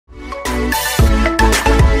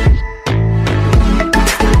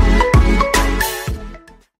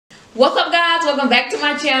welcome back to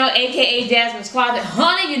my channel, aka Jazmine's Closet.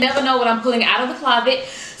 Honey, you never know what I'm pulling out of the closet.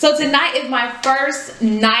 So tonight is my first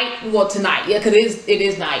night, well tonight, yeah, because it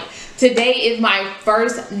is night. Today is my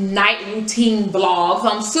first night routine vlog, so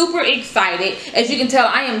I'm super excited. As you can tell,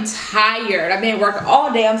 I am tired. I've been working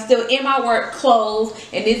all day. I'm still in my work clothes,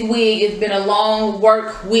 and this wig has been a long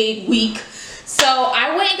work wig week. So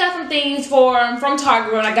I went and got some things from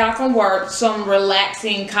Target when I got off from work, some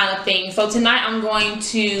relaxing kind of things. So tonight I'm going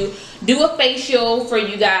to do a facial for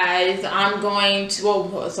you guys. I'm going to,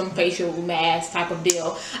 well, some facial mask type of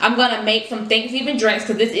deal. I'm going to make some Thanksgiving drinks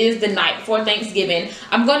because this is the night before Thanksgiving.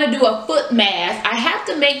 I'm going to do a foot mask. I have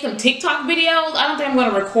to make some TikTok videos. I don't think I'm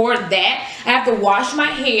going to record that. I have to wash my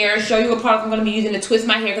hair, show you what product I'm going to be using to twist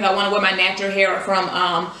my hair because I want to wear my natural hair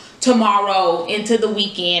from tomorrow into the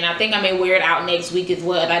weekend. I think I may wear it out next week as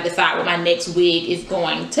well if I decide what my next wig is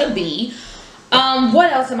going to be.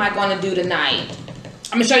 What else am I going to do tonight?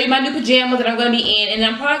 I'm going to show you my new pajamas that I'm going to be in, and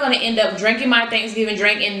I'm probably going to end up drinking my Thanksgiving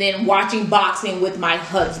drink and then watching boxing with my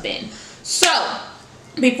husband. So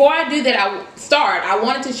before I do that, I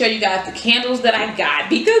wanted to show you guys the candles that I got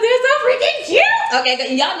because they're so freaking cute.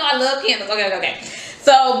 Okay, y'all know I love candles. Okay.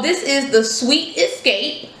 So this is the Sweet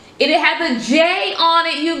Escape. It has a J on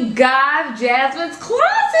it, you guys. Jazmine's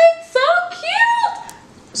Closet. So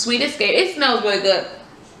cute. Sweet Escape. It smells really good.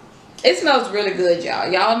 It smells really good,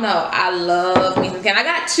 y'all. Y'all know I love me some candles. I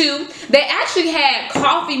got two. They actually had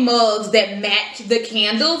coffee mugs that match the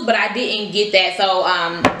candles, but I didn't get that. So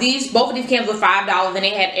both of these candles were $5 and they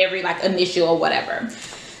had every like initial or whatever.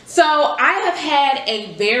 So I have had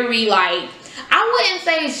a very I wouldn't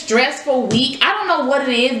say stressful week. I don't know what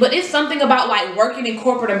it is, but it's something about like working in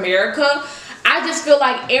corporate America. I just feel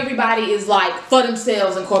like everybody is like for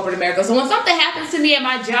themselves in corporate America. So when something happens to me at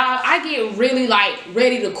my job, I get really like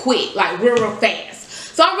ready to quit, like real fast.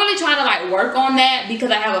 So I'm really trying to like work on that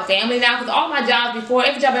because I have a family now. Because all my jobs before,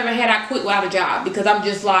 every job I ever had, I quit without a job because I'm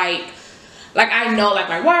just like I know like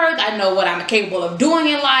my worth, I know what I'm capable of doing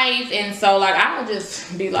in life, and so like I'll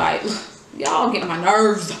just be like, y'all get on my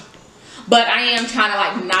nerves. But I am trying to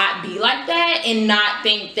like not be like that and not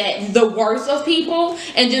think that the worst of people,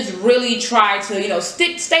 and just really try to, you know,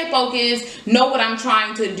 stay focused, know what I'm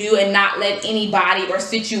trying to do, and not let anybody or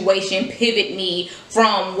situation pivot me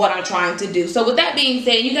from what I'm trying to do. So with that being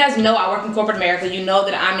said, you guys know I work in corporate America. You know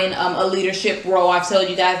that I'm in a leadership role. I've told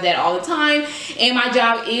you guys that all the time, and my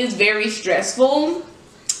job is very stressful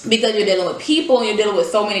because you're dealing with people and you're dealing with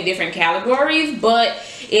so many different categories, but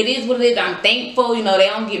it is what it is. I'm thankful. You know, they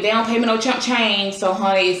don't pay me no chump change. So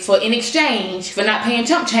honey, in exchange for not paying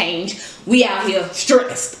chump change, we out here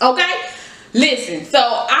stressed. Okay, listen, so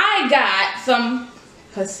I got some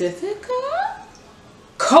Pacifica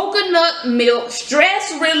coconut milk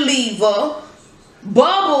stress reliever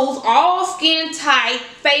bubbles all skin tight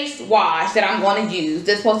face wash that I'm going to use.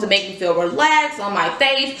 That's supposed to make me feel relaxed on my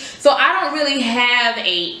face. So I don't really have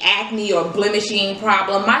a acne or blemishing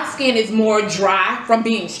problem. My skin is more dry from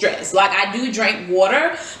being stressed. Like I do drink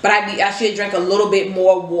water, but I should drink a little bit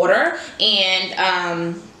more water,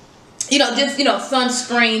 and you know, just, you know,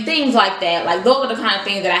 sunscreen, things like that. Like those are the kind of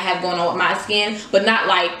things that I have going on with my skin, but not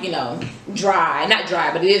like, you know, dry. Not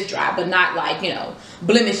dry, but it is dry, but not like, you know,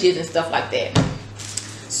 blemishes and stuff like that.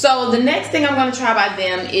 So the next thing I'm going to try by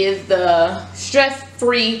them is the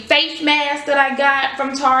stress-free face mask that I got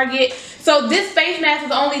from Target. So this face mask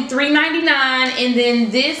was only $3.99, and then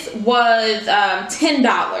this was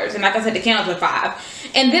 $10. And like I said, the candles were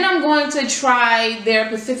 $5. And then I'm going to try their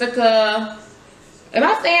Pacifica, am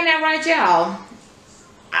I saying that right, y'all?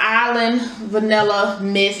 Island Vanilla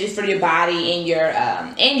Mist. Is for your body and your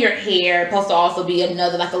hair. It's supposed to also be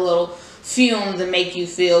another like a little fumes and make you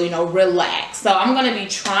feel, you know, relaxed. So I'm going to be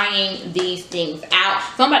trying these things out.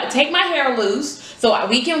 So I'm about to take my hair loose so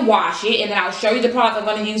we can wash it, and then I'll show you the product I'm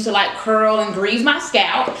going to use to like curl and grease my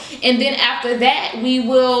scalp. And then after that, we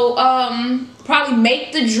will probably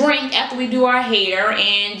make the drink after we do our hair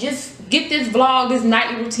and just get this vlog, this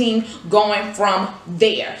nightly routine going from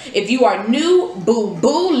there. If you are new,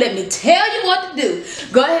 boo, let me tell you what to do.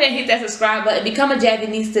 Go ahead and hit that subscribe button. Become a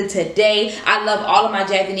Jazzynista today. I love all of my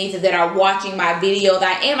Jazzynistas that are watching my videos.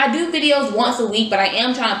 I do videos once a week, but I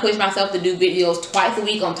am trying to push myself to do videos twice a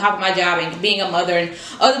week on top of my job and being a mother and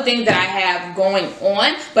other things that I have going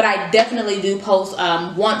on. But I definitely do post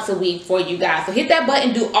once a week for you guys. So hit that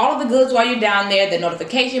button, do all of the goods while you're down there, the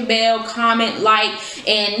notification bell, comment, like,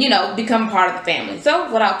 and, you know, become part of the family.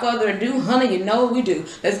 So without further ado, honey, you know what we do.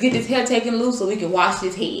 Let's get this hair taken loose so we can wash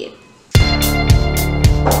this head.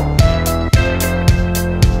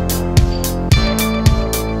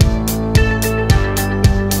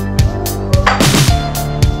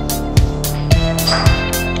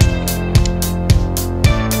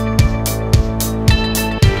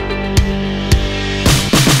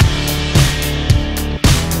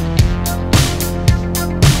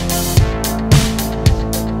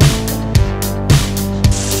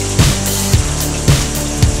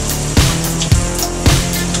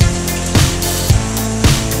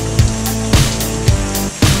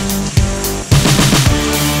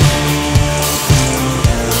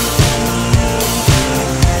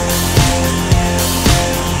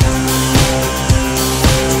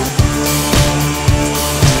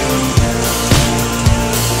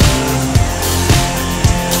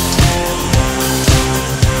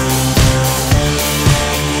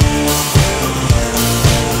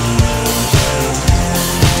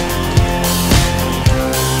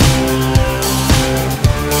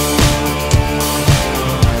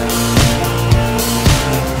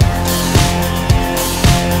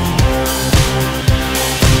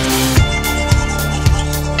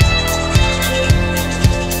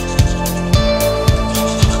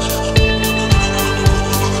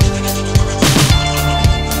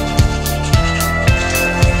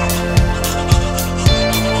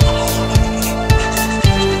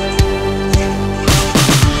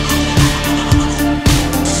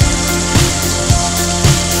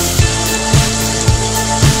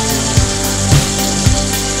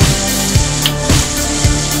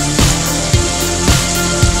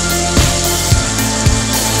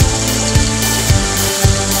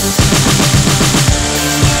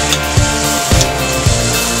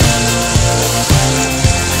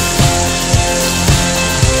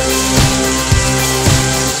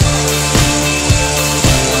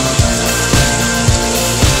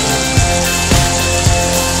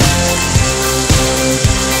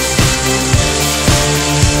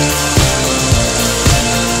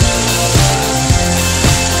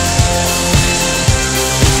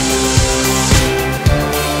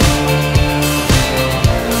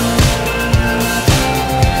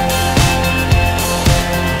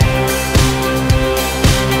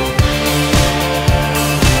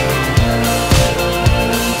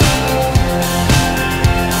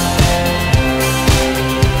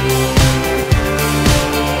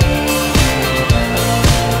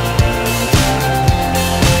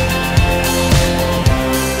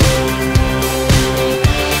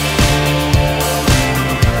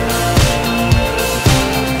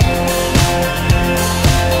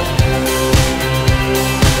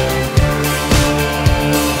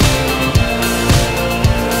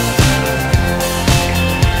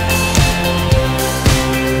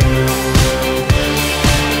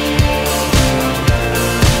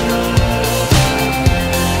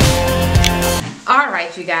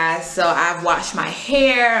 washed my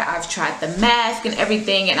hair, I've tried the mask and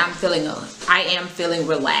everything, and I am feeling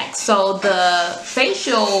relaxed. So the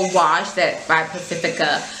facial wash that by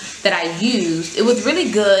Pacifica that I used, it was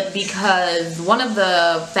really good because one of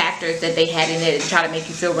the factors that they had in it to try to make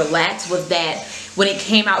you feel relaxed was that when it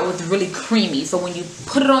came out, it was really creamy. So when you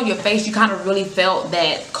put it on your face, you kind of really felt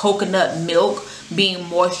that coconut milk being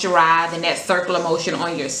moisturized and that circular motion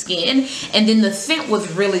on your skin. And then the scent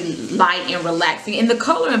was really light and relaxing, and the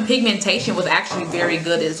color and pigmentation was actually very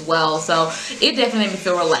good as well. So it definitely made me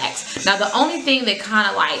feel relaxed. Now the only thing that kind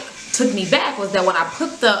of like took me back was that when I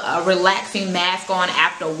put the relaxing mask on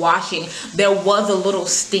after washing, there was a little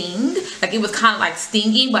sting. Like it was kind of like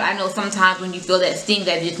stinging, but I know sometimes when you feel that sting,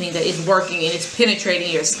 that just means that it's working and it's penetrating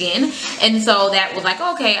your skin. And so that was like,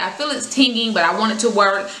 okay, I feel it's tinging, but I want it to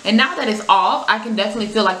work. And now that it's off, I can definitely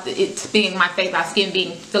feel like it's being my face, my skin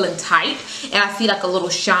feeling tight. And I see like a little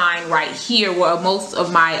shine right here where most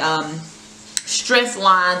of my stress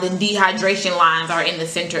lines and dehydration lines are in the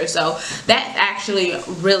center. So that's actually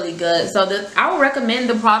really good. So I would recommend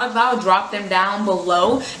the products. I'll drop them down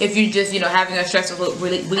below if you're just, you know, having a stressful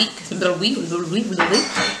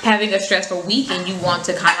having a stressful week and you want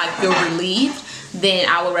to kind of like feel relieved, then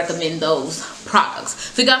I would recommend those products.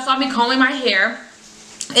 So you guys saw me combing my hair,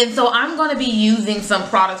 and so I'm going to be using some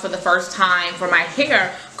products for the first time for my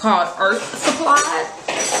hair called Earth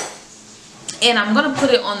Supplies. And I'm going to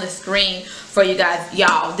put it on the screen for you guys.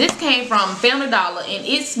 Y'all, this came from Family Dollar and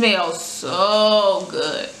it smells so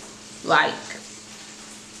good. Like,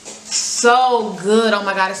 so good. Oh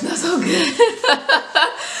my God, it smells so good.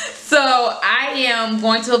 So I am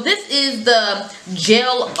going to, this is the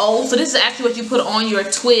Gel O. So this is actually what you put on your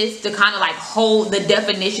twist to kind of like hold the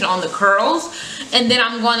definition on the curls. And then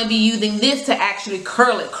I'm going to be using this to actually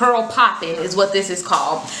curl it. Curl popping is what this is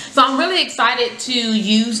called. So I'm really excited to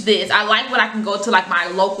use this. I like when I can go to like my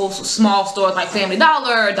local small stores like Family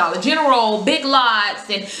Dollar, Dollar General, Big Lots,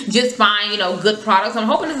 and just find, you know, good products. I'm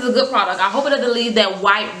hoping this is a good product. I hope it doesn't leave that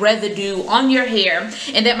white residue on your hair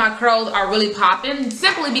and that my curls are really popping,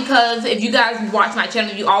 simply because if you guys watch my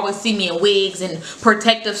channel, you always see me in wigs and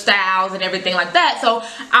protective styles and everything like that. So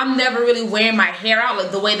I'm never really wearing my hair out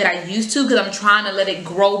like the way that I used to, because I'm trying to let it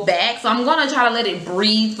grow back. So I'm going to try to let it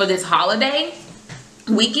breathe for this holiday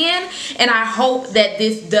weekend, and I hope that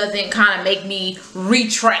this doesn't kind of make me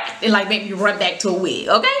retract and like make me run back to a wig.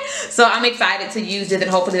 Okay, so I'm excited to use this, and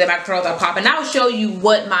hopefully that my curls are popping. I'll show you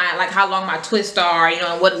what my, like how long my twists are, you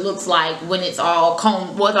know, and what it looks like when it's all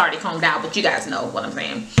combed. Well, it's already combed out, but you guys know what I'm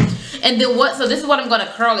saying. And then so this is what I'm going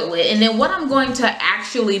to curl it with. And then what I'm going to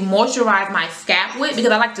actually moisturize my scalp with,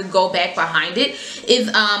 because I like to go back behind it, is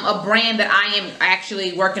a brand that I am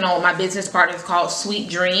actually working on with my business partners called Sweet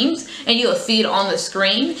Dreams. And you'll see it on the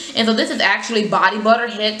screen. And so this is actually body butter,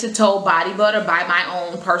 head to toe body butter by my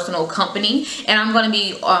own personal company. And I'm going to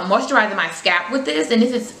be moisturizing my scalp with this. And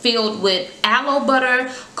this is filled with aloe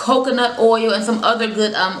butter, coconut oil, and some other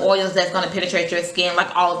good oils that's going to penetrate your skin,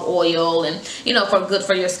 like olive oil, and, you know, good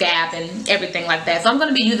for your scalp and everything like that. So I'm going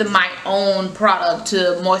to be using my own product to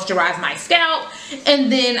moisturize my scalp, and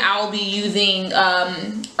then I'll be using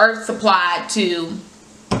Earth Supply to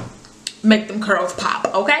make them curls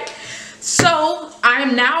pop. Okay, so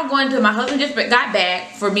I'm now going to, my husband just got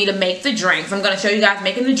back for me to make the drinks. I'm going to show you guys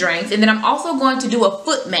making the drinks, and then I'm also going to do a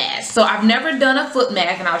foot mask. So I've never done a foot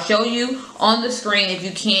mask, and I'll show you on the screen if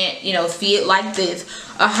you can't, you know, see it like this.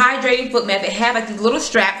 A hydrating foot mask. It had like these little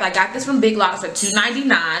straps. I got this from Big Lots for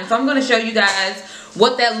 $2.99. So I'm going to show you guys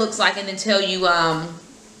what that looks like, and then tell you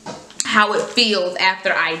how it feels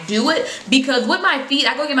after I do it. Because with my feet,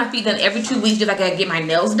 I go get my feet done every 2 weeks, just like I get my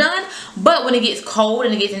nails done. But when it gets cold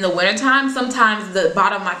and it gets in the winter time, sometimes the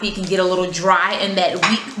bottom of my feet can get a little dry, and that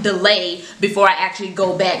week delay before I actually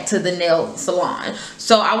go back to the nail salon.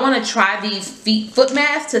 So I want to try these foot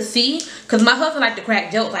masks to see, because my husband liked to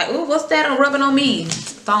crack jokes like, "Ooh, what's that? I'm rubbing on me."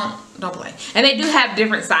 Don't play. And they do have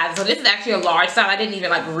different sizes. So this is actually a large size. I didn't even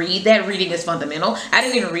like read that. Reading is fundamental. I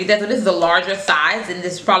didn't even read that. So this is a larger size, and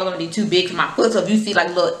this is probably going to be too big for my foot. So if you see like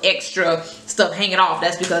little extra stuff hanging off,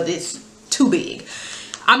 that's because it's too big.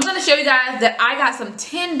 I'm going to show you guys that I got some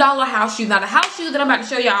 $10 house shoes. Now the house shoes that I'm about to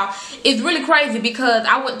show y'all is really crazy, because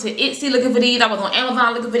I went to Etsy looking for these. I was on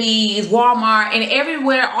Amazon looking for these, Walmart, and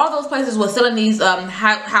everywhere. All those places were selling these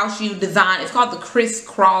house shoe design. It's called the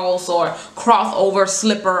crisscross or crossover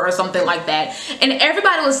slipper or something like that. And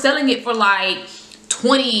everybody was selling it for like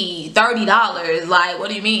 $20, $30. Like, what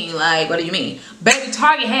do you mean? Like, what do you mean? Baby,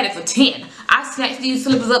 Target had it for 10. I snatched these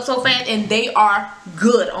slippers up so fast, and they are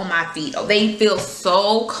good on my feet. Oh, they feel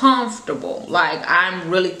so comfortable. Like, I'm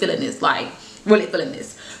really feeling this. Like, really feeling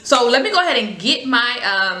this. So let me go ahead and get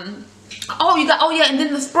my Oh yeah, and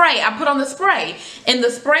then the spray. I put on the spray. And the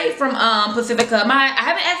spray from Pacifica. I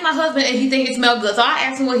haven't asked my husband if he think it smells good. So I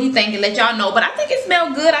asked him what he think and let y'all know. But I think it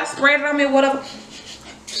smelled good. I sprayed it on me, whatever.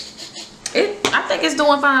 I think it's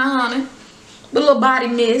doing fine, honey. The little body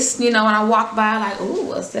mist, you know, when I walk by, like, ooh,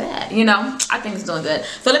 what's that? You know, I think it's doing good.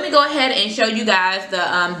 So let me go ahead and show you guys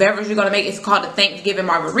the beverage we're going to make. It's called the Thanksgiving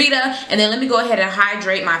Margarita. And then let me go ahead and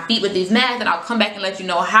hydrate my feet with these masks. And I'll come back and let you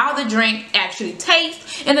know how the drink actually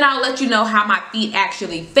tastes. And then I'll let you know how my feet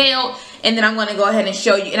actually felt. And then I'm going to go ahead and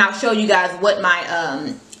show you, and I'll show you guys what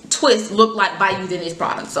my twist looked like by using this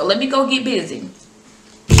product. So let me go get busy.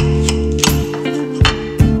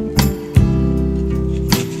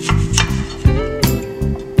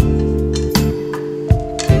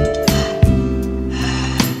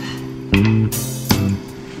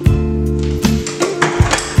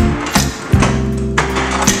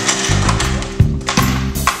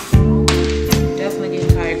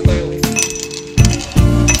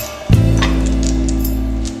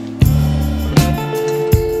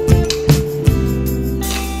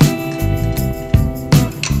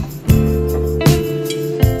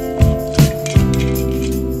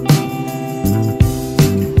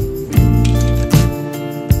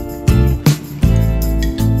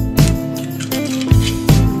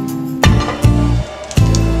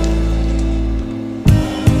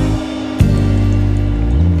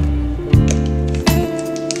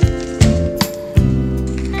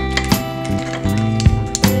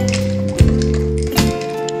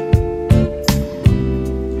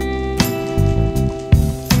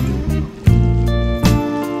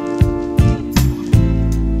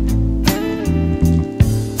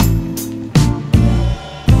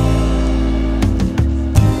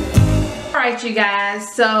 You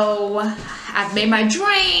guys, so I've made my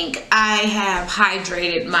drink, I have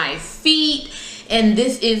hydrated my feet, and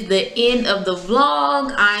this is the end of the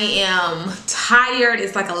vlog. I am tired.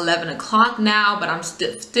 It's like 11 o'clock now, but I'm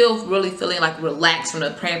still really feeling like relaxed from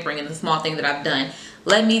the pampering and the small thing that I've done.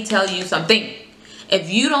 Let me tell you something.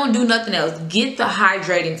 If you don't do nothing else, get the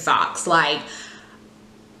hydrating socks. Like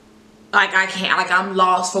I can't, like I'm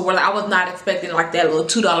lost for what I was not expecting, like that little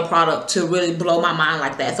 $2 product to really blow my mind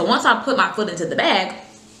like that. So once I put my foot into the bag,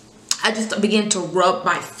 I just began to rub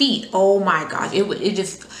my feet. Oh my gosh, it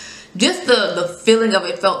just the feeling of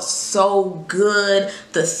it felt so good.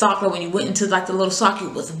 The sock, when you went into like the little sock,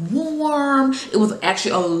 it was warm. It was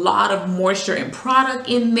actually a lot of moisture and product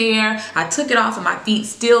in there. I took it off and my feet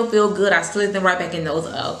still feel good. I slid them right back in those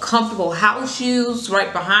comfortable house shoes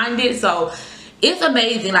right behind it. So it's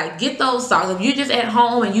amazing. Like, get those socks. If you're just at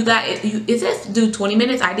home and you got it says to do 20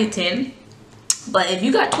 minutes. I did 10. But if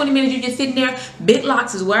you got 20 minutes, you're just sitting there. Big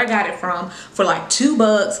Lots is where I got it from for like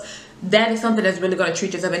 $2. That is something that's really going to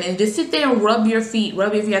treat yourself. And then just sit there and rub your feet.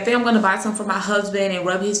 Rub your feet. I think I'm going to buy some for my husband and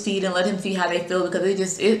rub his feet and let him see how they feel,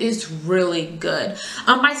 because it's really good.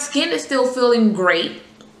 My skin is still feeling great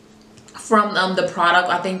from the product.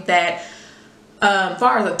 I think that as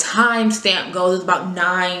far as a time stamp goes, it's about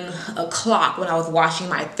 9 o'clock when I was washing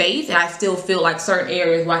my face, and I still feel like certain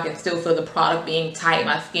areas where I can still feel the product being tight.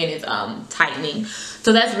 My skin is tightening,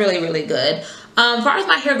 so that's really, really good. As far as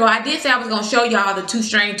my hair go, I did say I was going to show y'all the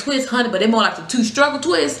 2-strand twist, honey, but they're more like the 2-struggle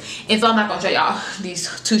twist, and so I'm not going to show y'all these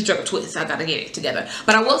 2-struggle twists. I got to get it together.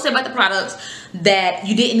 But I will say about the products that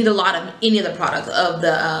you didn't need a lot of any of the products of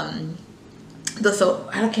the so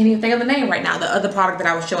I can't even think of the name right now. The other product that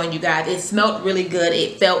I was showing you guys, it smelled really good,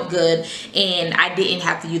 it felt good, and I didn't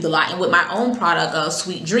have to use a lot. And with my own product,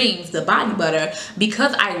 Sweet Dreams, the body butter,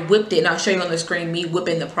 because I whipped it, and I'll show you on the screen me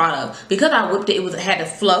whipping the product. Because I whipped it, it had a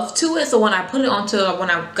fluff to it. So when I put it onto, when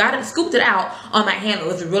I got it, scooped it out on my hand, it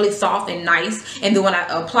was really soft and nice. And then when I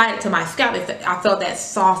applied it to my scalp, I felt that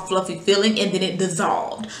soft, fluffy feeling, and then it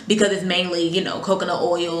dissolved because it's mainly, you know, coconut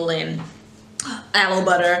oil and aloe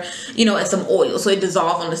butter, you know, and some oil, so it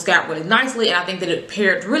dissolved on the scalp really nicely. And I think that it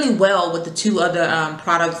paired really well with the 2 other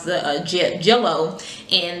products, the Jello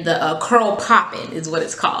and the Curl Poppin' is what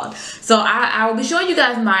it's called. So I will be showing you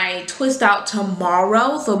guys my twist out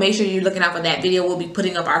tomorrow, so make sure you're looking out for that video. We'll be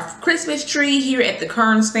putting up our Christmas tree here at the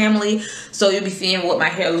Kearns family, so you'll be seeing what my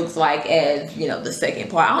hair looks like as, you know, the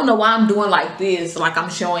second part. I don't know why I'm doing like this, like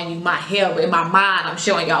I'm showing you my hair, but in my mind I'm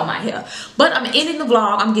showing y'all my hair. But I'm ending the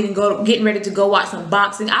vlog. I'm getting ready to go watch some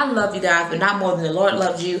boxing. I love you guys, but not more than the Lord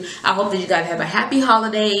loves you. I hope that you guys have a happy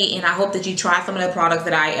holiday, and I hope that you try some of the products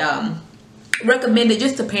that I recommended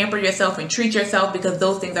just to pamper yourself and treat yourself, because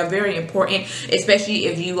those things are very important, especially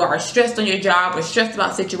if you are stressed on your job or stressed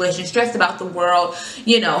about situations, stressed about the world,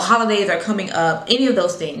 you know, holidays are coming up, any of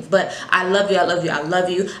those things. But I love you, I love you, I love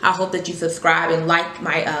you. I hope that you subscribe and like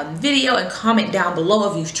my video and comment down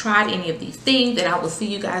below if you've tried any of these things, and I will see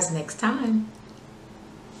you guys next time.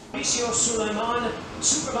 Suleiman,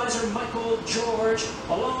 Supervisor Michael George,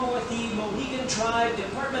 along with the Mohegan Tribe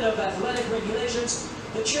Department of Athletic Regulations.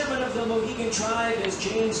 The chairman of the Mohegan Tribe is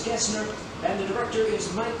James Gessner, and the director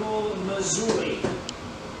is Michael Mazzulli.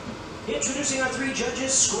 Introducing our 3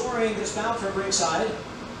 judges scoring this bout from ringside.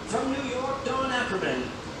 From New York, Don Ackerman.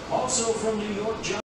 Also from New York, John